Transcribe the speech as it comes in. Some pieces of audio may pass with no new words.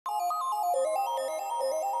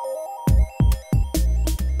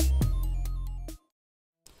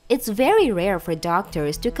It's very rare for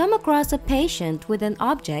doctors to come across a patient with an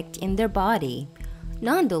object in their body.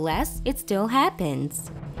 Nonetheless, it still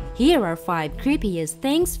happens. Here are 5 creepiest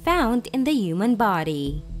things found in the human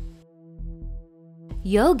body.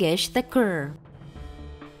 Yogesh Thakur.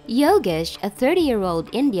 Yogesh, a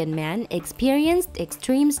 30-year-old Indian man, experienced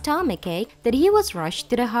extreme stomachache that he was rushed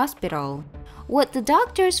to the hospital. What the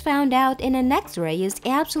doctors found out in an X-ray is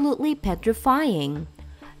absolutely petrifying.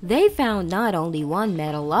 They found not only one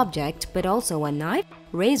metal object but also a knife,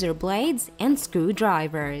 razor blades, and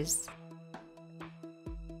screwdrivers.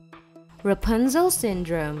 Rapunzel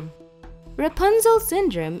Syndrome. Rapunzel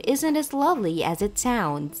Syndrome isn't as lovely as it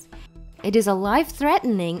sounds. It is a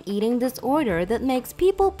life-threatening eating disorder that makes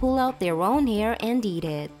people pull out their own hair and eat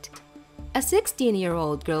it. A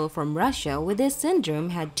 16-year-old girl from Russia with this syndrome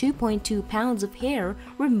had 2.2 pounds of hair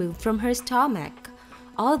removed from her stomach.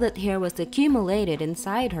 All that hair was accumulated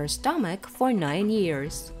inside her stomach for 9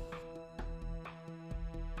 years.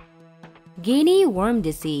 Guinea worm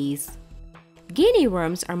disease. Guinea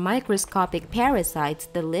worms are microscopic parasites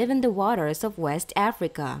that live in the waters of West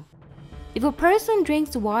Africa. If a person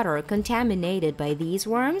drinks water contaminated by these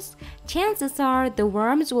worms, chances are the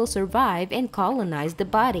worms will survive and colonize the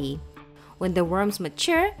body. When the worms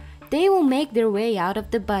mature, they will make their way out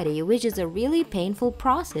of the body, which is a really painful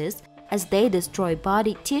process as they destroy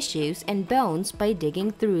body tissues and bones by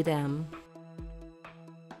digging through them.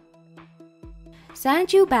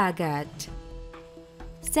 Sanju Bhagat.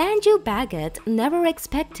 Sanju Bhagat never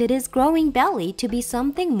expected his growing belly to be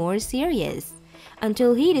something more serious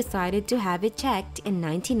until he decided to have it checked in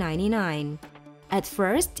 1999. At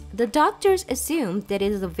first, the doctors assumed that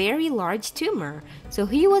it is a very large tumor, so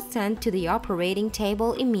he was sent to the operating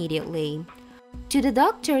table immediately. To the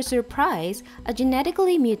doctor's surprise, a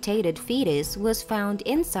genetically mutated fetus was found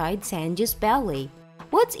inside Sanju's belly.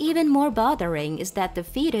 What's even more bothering is that the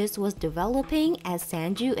fetus was developing as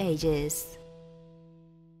Sanju ages.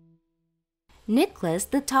 Nicholas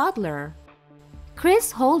the toddler.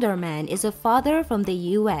 Chris Holderman is a father from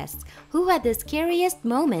the US who had the scariest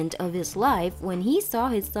moment of his life when he saw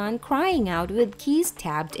his son crying out with keys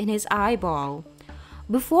stabbed in his eyeball.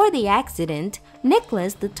 Before the accident,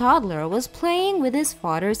 Nicholas the toddler was playing with his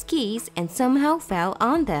father's keys and somehow fell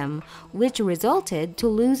on them, which resulted to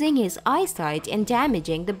losing his eyesight and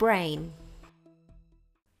damaging the brain.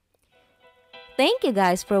 Thank you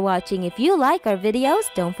guys for watching. If you like our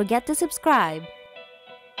videos, don't forget to subscribe.